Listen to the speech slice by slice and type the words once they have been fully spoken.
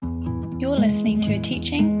You're listening to a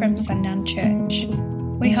teaching from Sundown Church.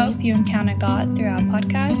 We hope you encounter God through our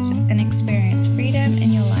podcast and experience freedom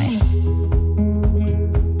in your life.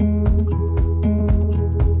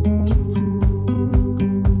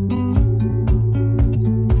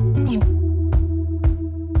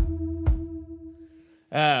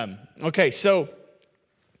 Okay, so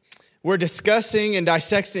we're discussing and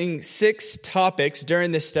dissecting 6 topics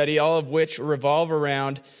during this study, all of which revolve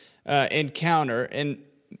around encounter, and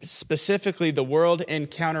specifically the world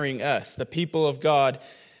encountering us, the people of God.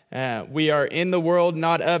 We are in the world,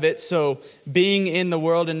 not of it, so being in the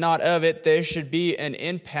world and not of it, there should be an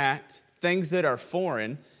impact. Things that are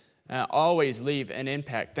foreign always leave an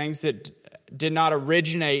impact. Things that did not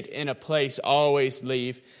originate in a place always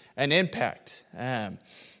leave an impact.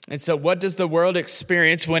 And so what does the world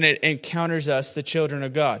experience when it encounters us, the children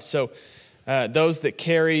of God? So those that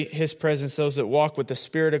carry His presence, those that walk with the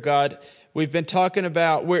Spirit of God. We've been talking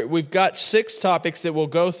about, we've got 6 topics that we'll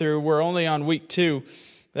go through. We're only on week 2.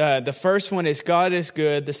 The first one is God is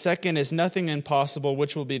good. The second is nothing impossible,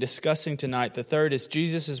 which we'll be discussing tonight. The third is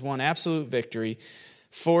Jesus has won absolute victory.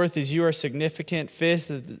 Fourth is you are significant.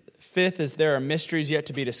 Fifth is there are mysteries yet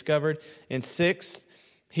to be discovered. And sixth,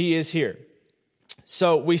 He is here.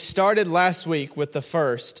 So we started last week with the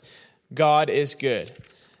first, God is good.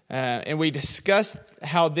 And we discussed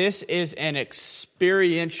how this is an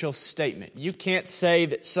experiential statement. You can't say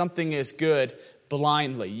that something is good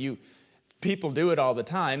blindly. People do it all the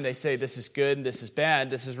time. They say this is good and this is bad.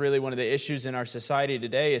 This is really one of the issues in our society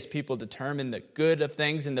today is people determine the good of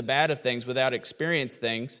things and the bad of things without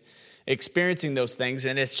experiencing those things,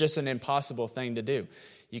 and it's just an impossible thing to do.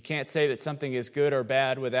 You can't say that something is good or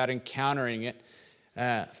bad without encountering it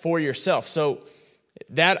for yourself. So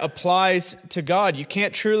that applies to God. You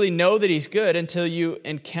can't truly know that He's good until you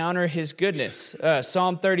encounter His goodness.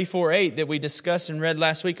 Psalm 34:8 that we discussed and read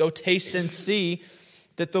last week, "Oh, taste and see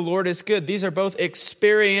that the Lord is good." These are both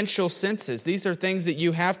experiential senses. These are things that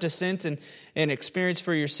you have to sense and experience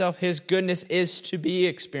for yourself. His goodness is to be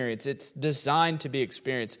experienced. It's designed to be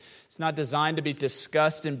experienced. It's not designed to be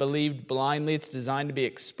discussed and believed blindly. It's designed to be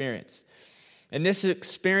experienced. And this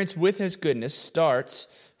experience with His goodness starts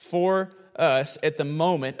for us at the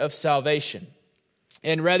moment of salvation.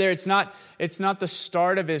 And rather, it's not the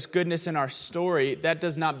start of His goodness in our story. That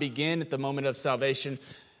does not begin at the moment of salvation,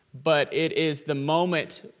 but it is the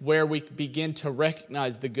moment where we begin to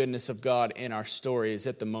recognize the goodness of God in our story is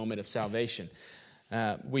at the moment of salvation.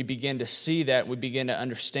 We begin to see that, we begin to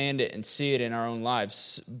understand it and see it in our own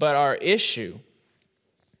lives. But our issue,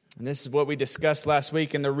 and this is what we discussed last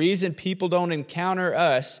week, and the reason people don't encounter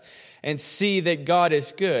us and see that God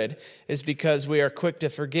is good is because we are quick to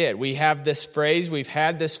forget. We've had this phrase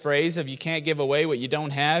of you can't give away what you don't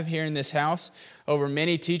have here in this house over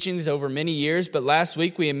many teachings, over many years, but last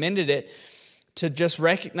week we amended it to just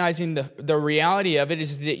recognizing the reality of it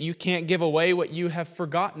is that you can't give away what you have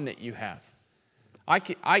forgotten that you have.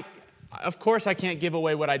 Of course I can't give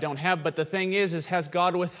away what I don't have, but the thing is has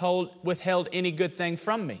God withheld any good thing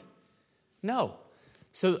from me? No.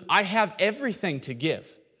 So I have everything to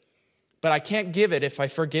give, but I can't give it if I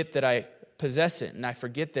forget that I possess it and I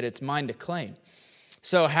forget that it's mine to claim.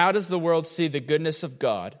 So how does the world see the goodness of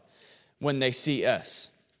God when they see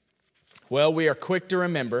us? Well, we are quick to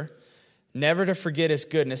remember, never to forget His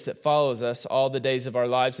goodness that follows us all the days of our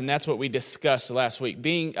lives. And that's what we discussed last week.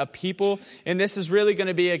 Being a people, and this is really going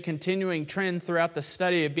to be a continuing trend throughout the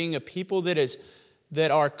study of being a people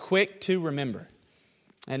that are quick to remember.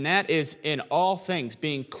 And that is in all things,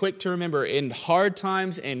 being quick to remember in hard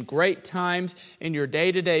times, in great times, in your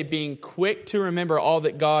day-to-day, being quick to remember all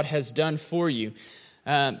that God has done for you.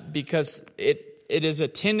 Because it is a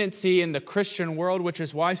tendency in the Christian world, which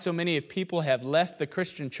is why so many people have left the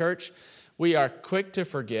Christian church. We are quick to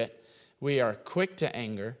forget. We are quick to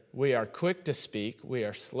anger. We are quick to speak. We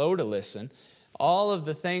are slow to listen. All of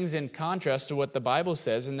the things in contrast to what the Bible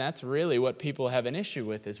says, and that's really what people have an issue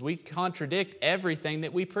with, is we contradict everything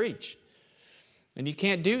that we preach. And you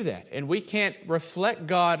can't do that. And we can't reflect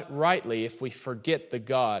God rightly if we forget the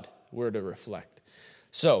God we're to reflect.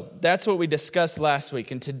 So that's what we discussed last week.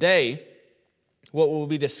 And today, what we'll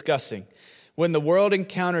be discussing, when the world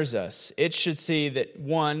encounters us, it should see that,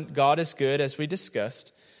 one, God is good, as we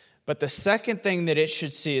discussed. But the second thing that it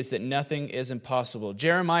should see is that nothing is impossible.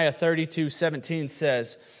 Jeremiah 32:17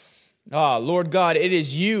 says, Lord God, it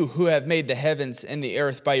is you who have made the heavens and the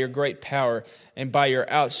earth by your great power and by your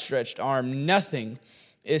outstretched arm. Nothing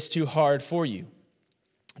is too hard for you.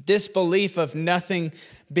 This belief of nothing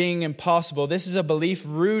being impossible, this is a belief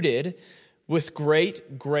rooted with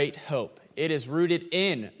great, great hope. It is rooted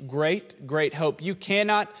in great, great hope. You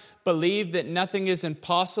cannot believe that nothing is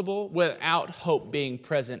impossible without hope being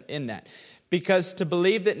present in that. Because to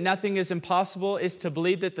believe that nothing is impossible is to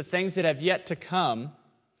believe that the things that have yet to come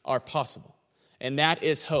are possible. And that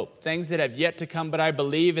is hope. Things that have yet to come, but I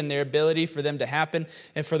believe in their ability for them to happen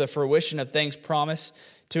and for the fruition of things promised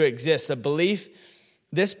to exist.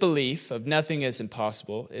 This belief of nothing is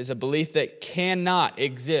impossible is a belief that cannot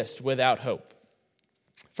exist without hope.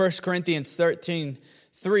 1 Corinthians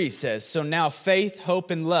 13:3 says, "So now faith, hope,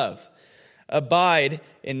 and love abide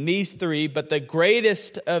in these three, but the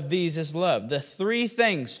greatest of these is love." The three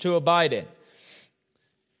things to abide in: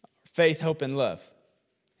 faith, hope, and love.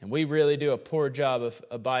 And we really do a poor job of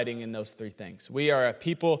abiding in those three things. We are a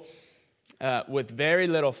people with very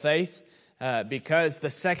little faith because the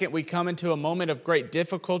second we come into a moment of great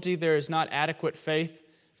difficulty, there is not adequate faith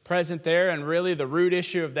present there. And really the root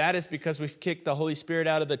issue of that is because we've kicked the Holy Spirit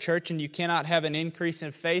out of the church, and you cannot have an increase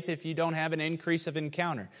in faith if you don't have an increase of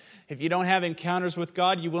encounter. If you don't have encounters with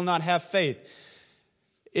God, you will not have faith.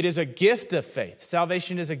 It is a gift of faith.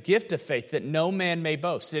 Salvation is a gift of faith that no man may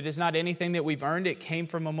boast. It is not anything that we've earned. It came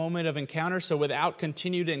from a moment of encounter. So without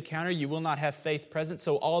continued encounter, you will not have faith present.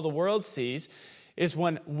 So all the world sees is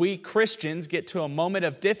when we Christians get to a moment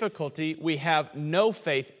of difficulty, we have no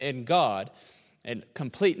faith in God and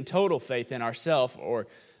complete and total faith in ourselves, or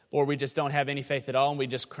we just don't have any faith at all, and we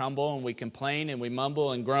just crumble and we complain and we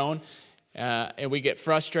mumble and groan. And we get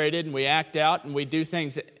frustrated and we act out and we do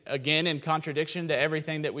things again in contradiction to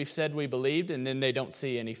everything that we've said we believed, and then they don't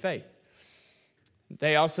see any faith.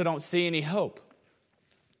 They also don't see any hope.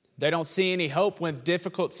 They don't see any hope when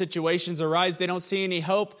difficult situations arise. They don't see any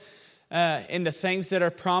hope in the things that are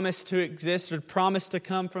promised to exist or promised to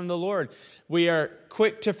come from the Lord. We are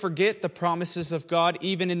quick to forget the promises of God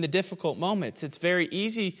even in the difficult moments. It's very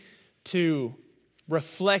easy to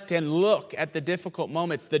reflect and look at the difficult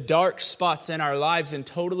moments, the dark spots in our lives, and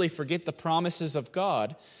totally forget the promises of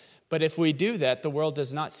God. But if we do that, the world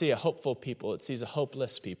does not see a hopeful people. It sees a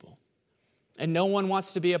hopeless people. And no one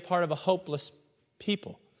wants to be a part of a hopeless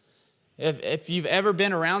people. If you've ever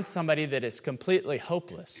been around somebody that is completely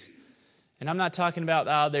hopeless, and I'm not talking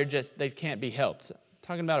about, they can't be helped. I'm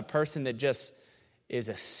talking about a person that just is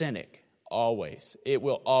a cynic always. It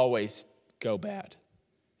will always go bad.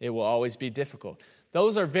 It will always be difficult.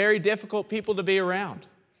 Those are very difficult people to be around.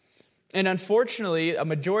 And unfortunately, a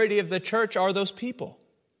majority of the church are those people.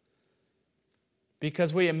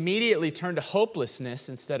 Because we immediately turn to hopelessness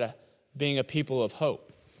instead of being a people of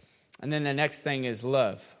hope. And then the next thing is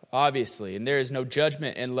love, obviously. And there is no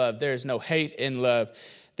judgment in love. There is no hate in love.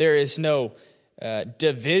 There is no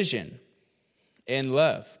division in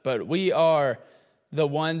love. But we are the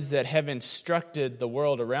ones that have instructed the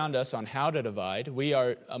world around us on how to divide. We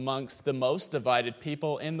are amongst the most divided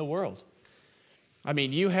people in the world. I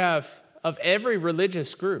mean, you have, of every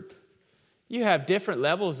religious group, you have different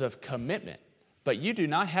levels of commitment, but you do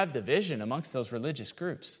not have division amongst those religious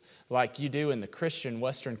groups like you do in the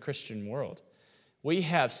Western Christian world. We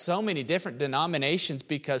have so many different denominations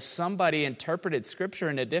because somebody interpreted Scripture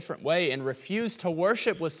in a different way and refused to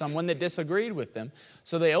worship with someone that disagreed with them,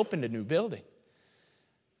 so they opened a new building.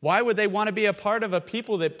 Why would they want to be a part of a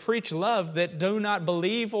people that preach love that do not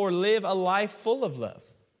believe or live a life full of love?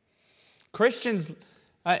 Christians,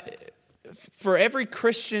 for every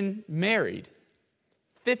Christian married,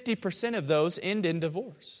 50% of those end in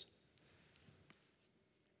divorce.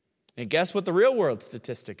 And guess what the real world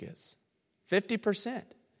statistic is? 50%.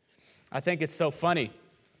 I think it's so funny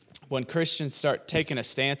when Christians start taking a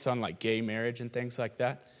stance on like gay marriage and things like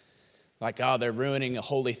that. Like, they're ruining a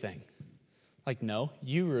holy thing. Like, no,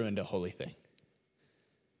 you ruined a holy thing.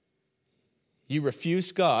 You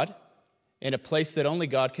refused God in a place that only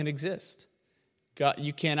God can exist. God,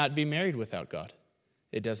 you cannot be married without God.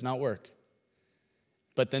 It does not work.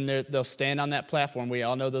 But then they'll stand on that platform. We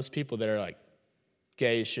all know those people that are like,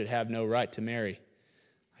 gays should have no right to marry.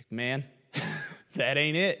 Like, man, that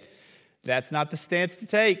ain't it. That's not the stance to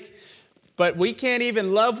take. But we can't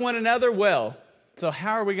even love one another well. So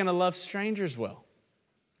how are we going to love strangers well?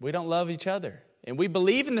 We don't love each other. And we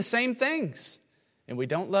believe in the same things. And we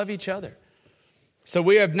don't love each other. So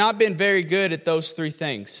we have not been very good at those three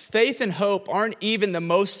things. Faith and hope aren't even the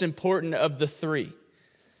most important of the three.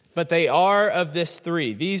 But they are of this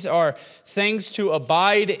three. These are things to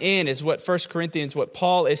abide in, is what 1 Corinthians, what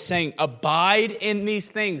Paul is saying. Abide in these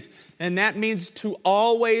things. And that means to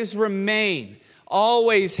always remain,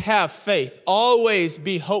 always have faith, always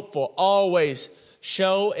be hopeful, always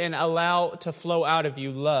show and allow to flow out of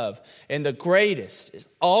you love. And the greatest is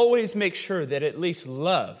always make sure that at least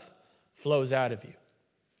love flows out of you.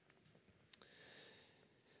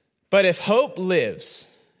 But if hope lives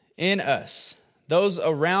in us, those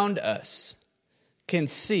around us, can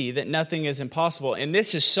see that nothing is impossible. And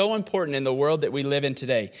this is so important in the world that we live in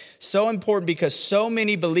today. So important because so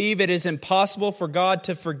many believe it is impossible for God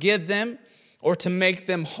to forgive them or to make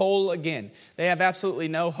them whole again. They have absolutely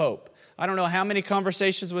no hope. I don't know how many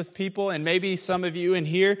conversations with people, and maybe some of you in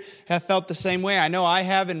here have felt the same way. I know I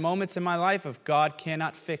have in moments in my life of God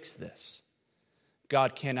cannot fix this.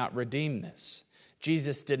 God cannot redeem this.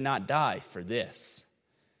 Jesus did not die for this.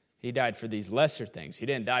 He died for these lesser things. He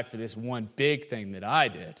didn't die for this one big thing that I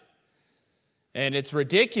did. And it's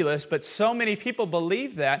ridiculous, but so many people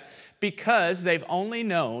believe that because they've only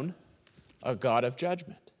known a God of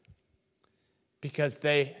judgment. Because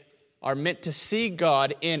they are meant to see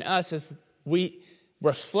God in us as we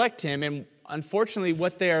reflect Him. And unfortunately,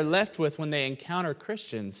 what they are left with when they encounter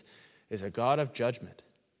Christians is a God of judgment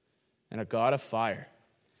and a God of fire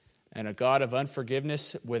and a God of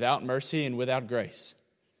unforgiveness without mercy and without grace.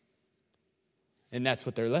 And that's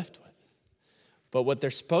what they're left with. But what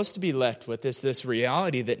they're supposed to be left with is this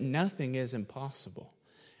reality that nothing is impossible.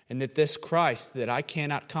 And that this Christ that I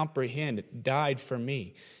cannot comprehend died for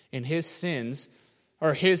me. And His sins,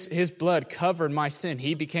 or His blood covered my sin.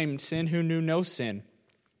 He became sin who knew no sin.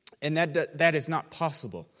 And that is not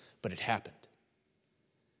possible, but it happened.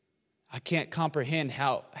 I can't comprehend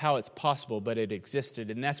how it's possible, but it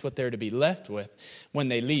existed. And that's what they're to be left with when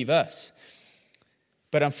they leave us.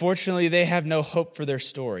 But unfortunately, they have no hope for their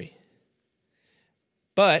story.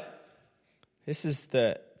 But this is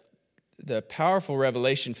the powerful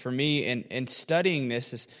revelation for me in studying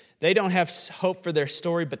this is they don't have hope for their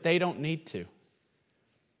story, but they don't need to.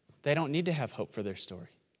 They don't need to have hope for their story.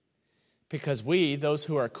 Because we, those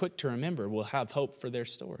who are quick to remember, will have hope for their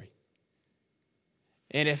story.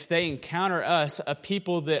 And if they encounter us, a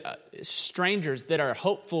people strangers that are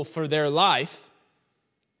hopeful for their life,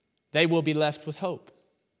 they will be left with hope.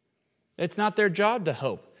 It's not their job to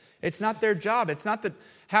hope. It's not their job. It's not that.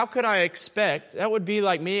 How could I expect? That would be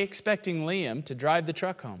like me expecting Liam to drive the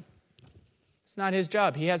truck home. It's not his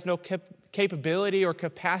job. He has no capability or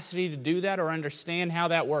capacity to do that or understand how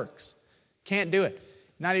that works. Can't do it.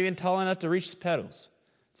 Not even tall enough to reach the pedals.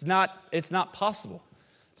 It's not possible.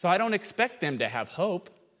 So I don't expect them to have hope.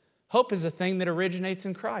 Hope is a thing that originates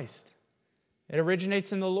in Christ. It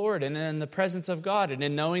originates in the Lord and in the presence of God and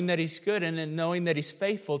in knowing that He's good and in knowing that He's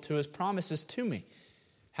faithful to His promises to me.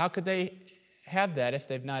 How could they have that if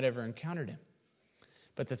they've not ever encountered Him?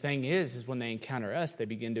 But the thing is when they encounter us, they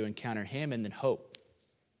begin to encounter Him, and then hope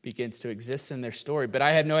begins to exist in their story. But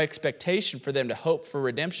I have no expectation for them to hope for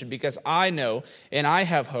redemption because I know and I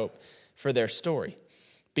have hope for their story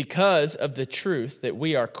because of the truth that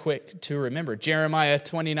we are quick to remember. Jeremiah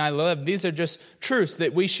 29:11. These are just truths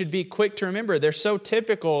that we should be quick to remember. They're so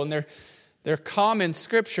typical and they're common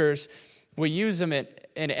scriptures. We use them in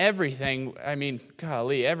everything. I mean,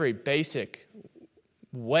 golly, every basic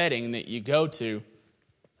wedding that you go to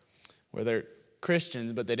where they're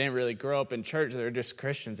Christians, but they didn't really grow up in church. They're just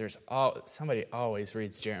Christians. Somebody always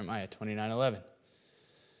reads Jeremiah 29:11.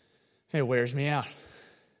 It wears me out.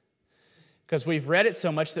 Because we've read it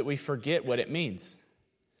so much that we forget what it means.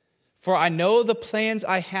 For I know the plans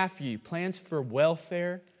I have for you, plans for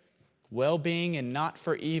welfare, well-being, and not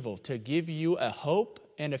for evil, to give you a hope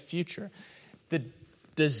and a future. The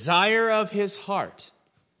desire of His heart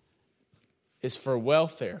is for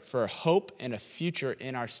welfare, for a hope and a future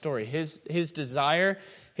in our story. His desire,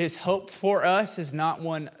 His hope for us is not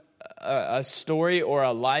a story or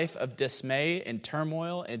a life of dismay and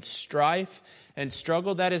turmoil and strife and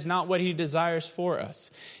struggle. That is not what He desires for us.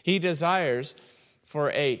 He desires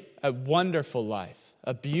for a wonderful life,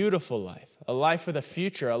 a beautiful life, a life with a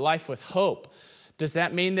future, a life with hope. Does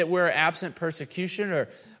that mean that we're absent persecution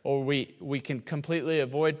or we can completely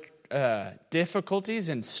avoid difficulties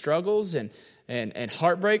and struggles and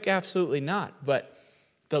heartbreak? Absolutely not. But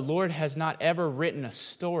the Lord has not ever written a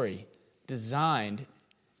story designed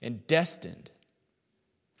and destined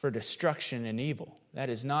for destruction and evil. That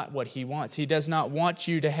is not what He wants. He does not want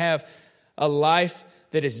you to have a life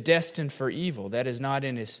that is destined for evil. That is not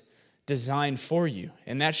in His design for you.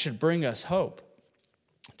 And that should bring us hope.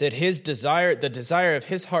 That His desire, the desire of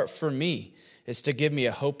His heart for me, is to give me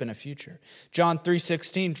a hope and a future. John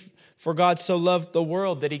 3:16, for God so loved the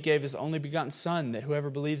world that He gave His only begotten Son, that whoever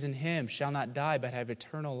believes in Him shall not die but have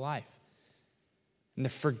eternal life. And the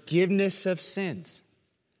forgiveness of sins.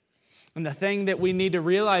 And the thing that we need to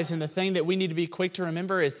realize and the thing that we need to be quick to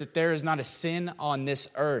remember is that there is not a sin on this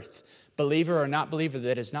earth, believer or not believer,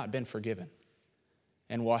 that has not been forgiven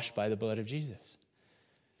and washed by the blood of Jesus.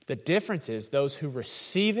 The difference is those who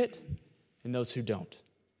receive it and those who don't.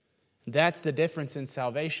 That's the difference in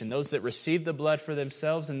salvation. Those that receive the blood for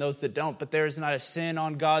themselves and those that don't. But there is not a sin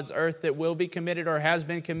on God's earth that will be committed or has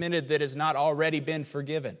been committed that has not already been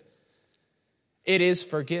forgiven. It is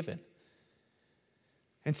forgiven.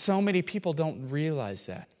 And so many people don't realize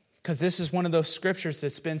that. Because this is one of those scriptures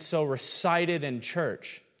that's been so recited in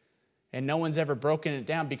church. And no one's ever broken it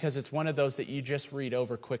down because it's one of those that you just read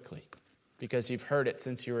over quickly. Because you've heard it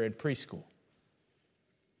since you were in preschool.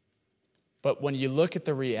 But when you look at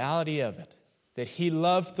the reality of it, that He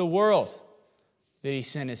loved the world, that He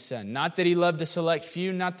sent His Son. Not that He loved a select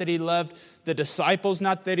few, not that He loved the disciples,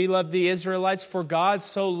 not that He loved the Israelites. For God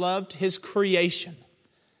so loved His creation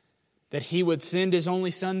that He would send His only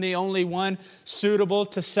Son, the only one suitable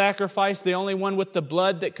to sacrifice, the only one with the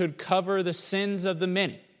blood that could cover the sins of the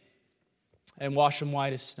many and wash them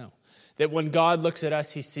white as snow. That when God looks at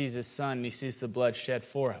us, He sees His Son and He sees the blood shed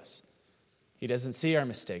for us. He doesn't see our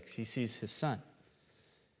mistakes. He sees His Son.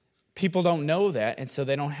 People don't know that, and so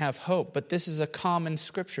they don't have hope. But this is a common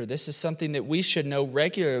scripture. This is something that we should know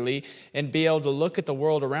regularly and be able to look at the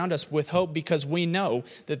world around us with hope because we know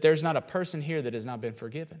that there's not a person here that has not been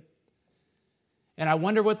forgiven. And I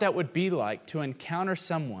wonder what that would be like to encounter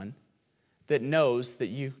someone that knows that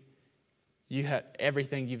you have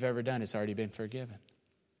everything you've ever done has already been forgiven.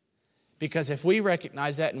 Because if we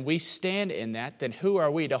recognize that and we stand in that, then who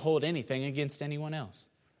are we to hold anything against anyone else?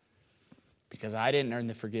 Because I didn't earn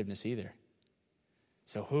the forgiveness either.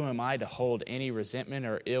 So who am I to hold any resentment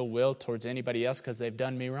or ill will towards anybody else because they've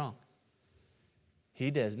done me wrong?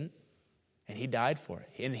 He doesn't. And He died for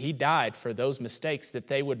it. And He died for those mistakes that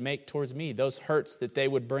they would make towards me, those hurts that they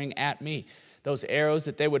would bring at me, those arrows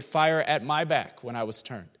that they would fire at my back when I was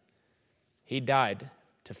turned. He died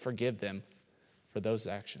to forgive them for those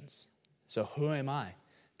actions. So who am I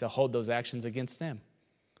to hold those actions against them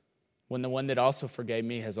when the one that also forgave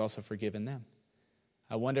me has also forgiven them?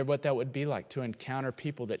 I wonder what that would be like to encounter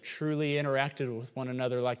people that truly interacted with one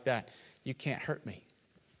another like that. You can't hurt me.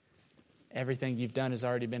 Everything you've done has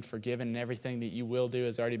already been forgiven, and everything that you will do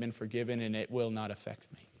has already been forgiven, and it will not affect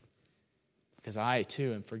me because I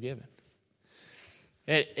too am forgiven.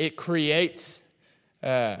 It creates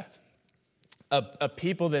a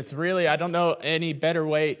people that's really, I don't know any better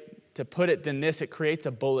way to put it than this, it creates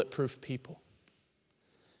a bulletproof people.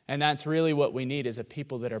 And that's really what we need, is a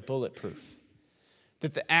people that are bulletproof.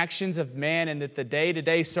 That the actions of man and that the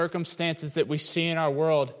day-to-day circumstances that we see in our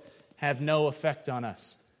world have no effect on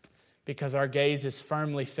us. Because our gaze is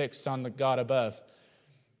firmly fixed on the God above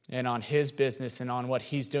and on His business and on what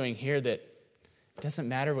He's doing here, that it doesn't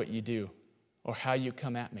matter what you do or how you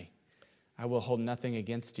come at me. I will hold nothing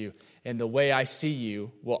against you. And the way I see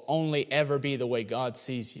you will only ever be the way God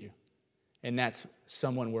sees you. And that's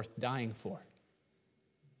someone worth dying for.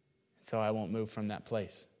 So I won't move from that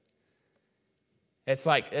place. It's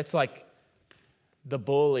like the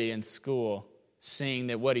bully in school seeing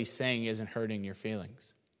that what he's saying isn't hurting your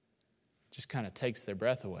feelings. Just kind of takes their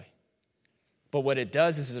breath away. But what it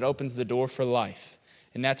does is it opens the door for life.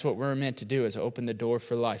 And that's what we're meant to do, is open the door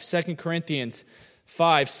for life. 2 Corinthians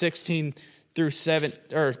 5:16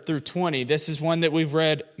 through 20. This is one that we've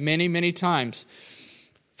read many, many times.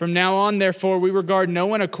 From now on, therefore, we regard no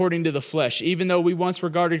one according to the flesh. Even though we once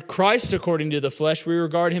regarded Christ according to the flesh, we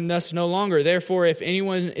regard Him thus no longer. Therefore, if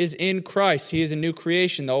anyone is in Christ, he is a new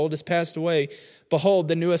creation. The old has passed away. Behold,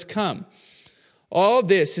 the new has come. All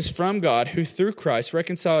this is from God, who through Christ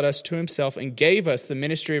reconciled us to Himself and gave us the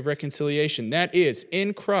ministry of reconciliation. That is,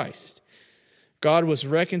 in Christ, God was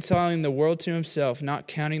reconciling the world to Himself, not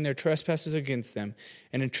counting their trespasses against them,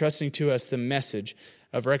 and entrusting to us the message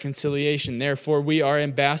of reconciliation. Therefore, we are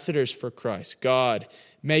ambassadors for Christ, God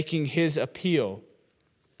making His appeal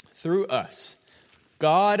through us.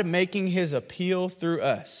 God making His appeal through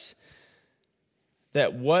us,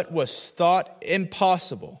 that what was thought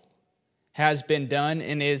impossible has been done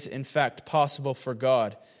and is in fact possible for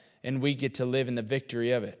God, and we get to live in the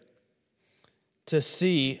victory of it. To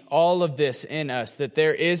see all of this in us, that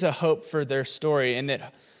there is a hope for their story, and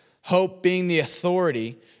that hope being the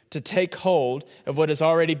authority to take hold of what has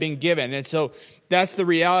already been given. And so that's the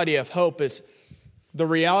reality of hope.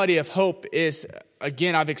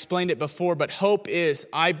 Again, I've explained it before, but hope is,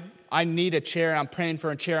 I need a chair, I'm praying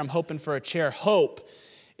for a chair, I'm hoping for a chair. Hope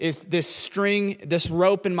is this string, this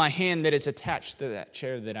rope in my hand that is attached to that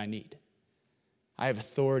chair that I need. I have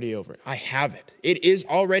authority over it. I have it. It is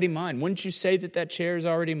already mine. Wouldn't you say that chair is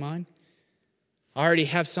already mine? I already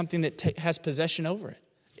have something that has possession over it.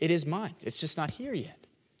 It is mine. It's just not here yet.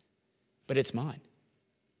 But it's mine.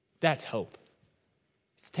 That's hope.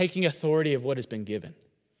 It's taking authority of what has been given.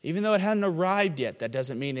 Even though it hasn't arrived yet, that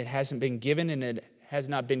doesn't mean it hasn't been given and it has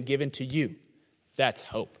not been given to you. That's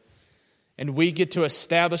hope. And we get to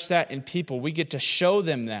establish that in people. We get to show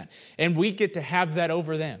them that. And we get to have that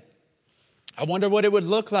over them. I wonder what it would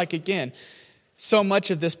look like again. So much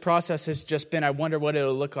of this process has just been, I wonder what it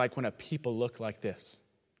will look like when a people look like this.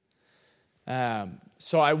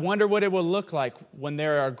 So I wonder what it will look like when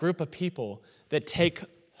there are a group of people that take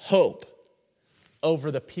hope over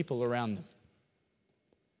the people around them.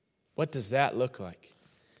 What does that look like?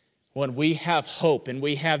 When we have hope and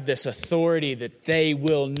we have this authority that they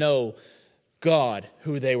will know God,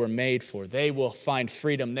 who they were made for. They will find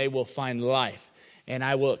freedom. They will find life. And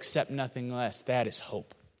I will accept nothing less. That is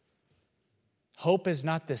hope. Hope is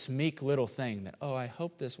not this meek little thing that, I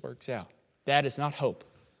hope this works out. That is not hope.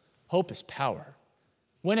 Hope is power.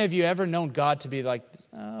 When have you ever known God to be like,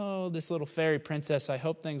 this little fairy princess, I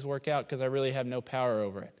hope things work out because I really have no power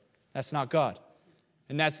over it? That's not God.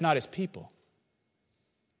 And that's not his people.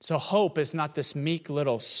 So hope is not this meek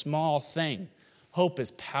little small thing. Hope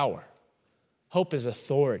is power. Hope is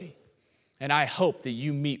authority. And I hope that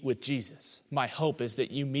you meet with Jesus. My hope is that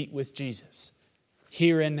you meet with Jesus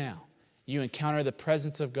here and now. You encounter the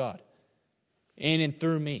presence of God in and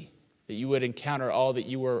through me, that you would encounter all that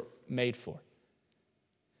you were made for.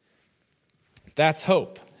 That's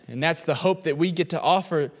hope. And that's the hope that we get to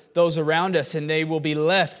offer those around us, and they will be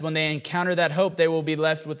left, when they encounter that hope, they will be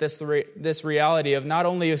left with this reality of not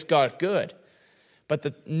only is God good, but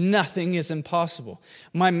that nothing is impossible.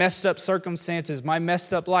 My messed up circumstances, my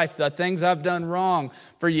messed up life, the things I've done wrong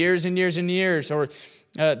for years and years and years, or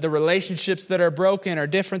the relationships that are broken, or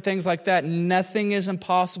different things like that, nothing is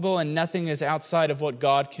impossible and nothing is outside of what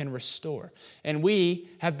God can restore. And we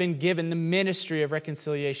have been given the ministry of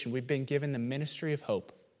reconciliation. We've been given the ministry of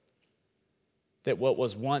hope. That what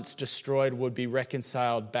was once destroyed would be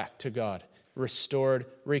reconciled back to God, restored,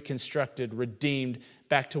 reconstructed, redeemed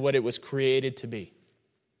back to what it was created to be.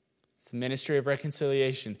 It's the ministry of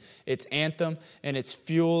reconciliation. Its anthem and its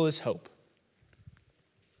fuel is hope.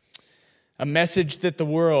 A message that the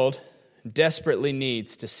world desperately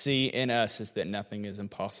needs to see in us is that nothing is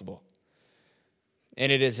impossible.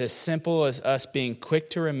 And it is as simple as us being quick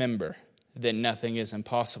to remember that nothing is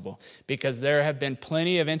impossible. Because there have been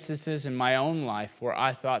plenty of instances in my own life where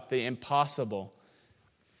I thought the impossible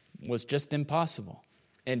was just impossible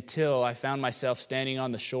until I found myself standing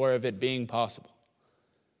on the shore of it being possible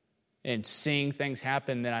and seeing things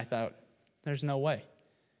happen that I thought, there's no way.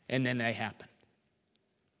 And then they happen.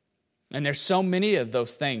 And there's so many of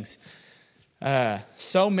those things.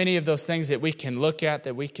 So many of those things that we can look at,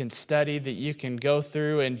 that we can study, that you can go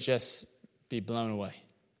through and just be blown away.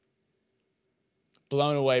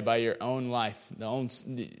 Blown away by your own life,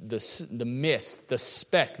 the mist, the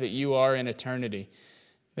speck that you are in eternity.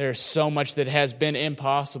 There's so much that has been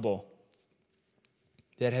impossible,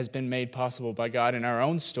 that has been made possible by God in our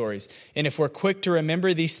own stories. And if we're quick to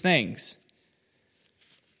remember these things,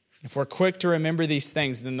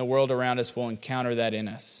 then the world around us will encounter that in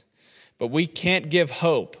us. But we can't give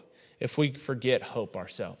hope if we forget hope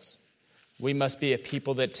ourselves. We must be a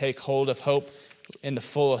people that take hold of hope in the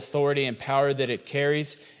full authority and power that it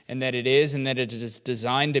carries, and that it is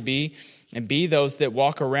designed to be, and be those that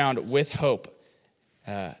walk around with hope,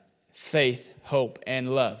 faith, hope,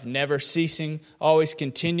 and love, never ceasing, always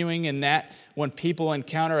continuing in that. When people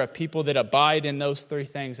encounter a people that abide in those three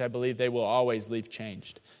things, I believe they will always leave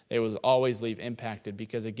changed. They will always leave impacted,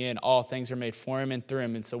 because again, all things are made for him and through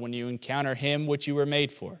him. And so when you encounter him, which you were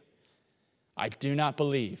made for, I do not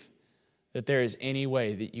believe that there is any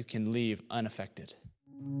way that you can leave unaffected.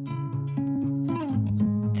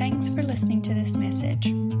 Thanks for listening to this message.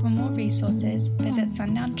 For more resources, visit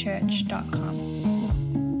sundownchurch.com.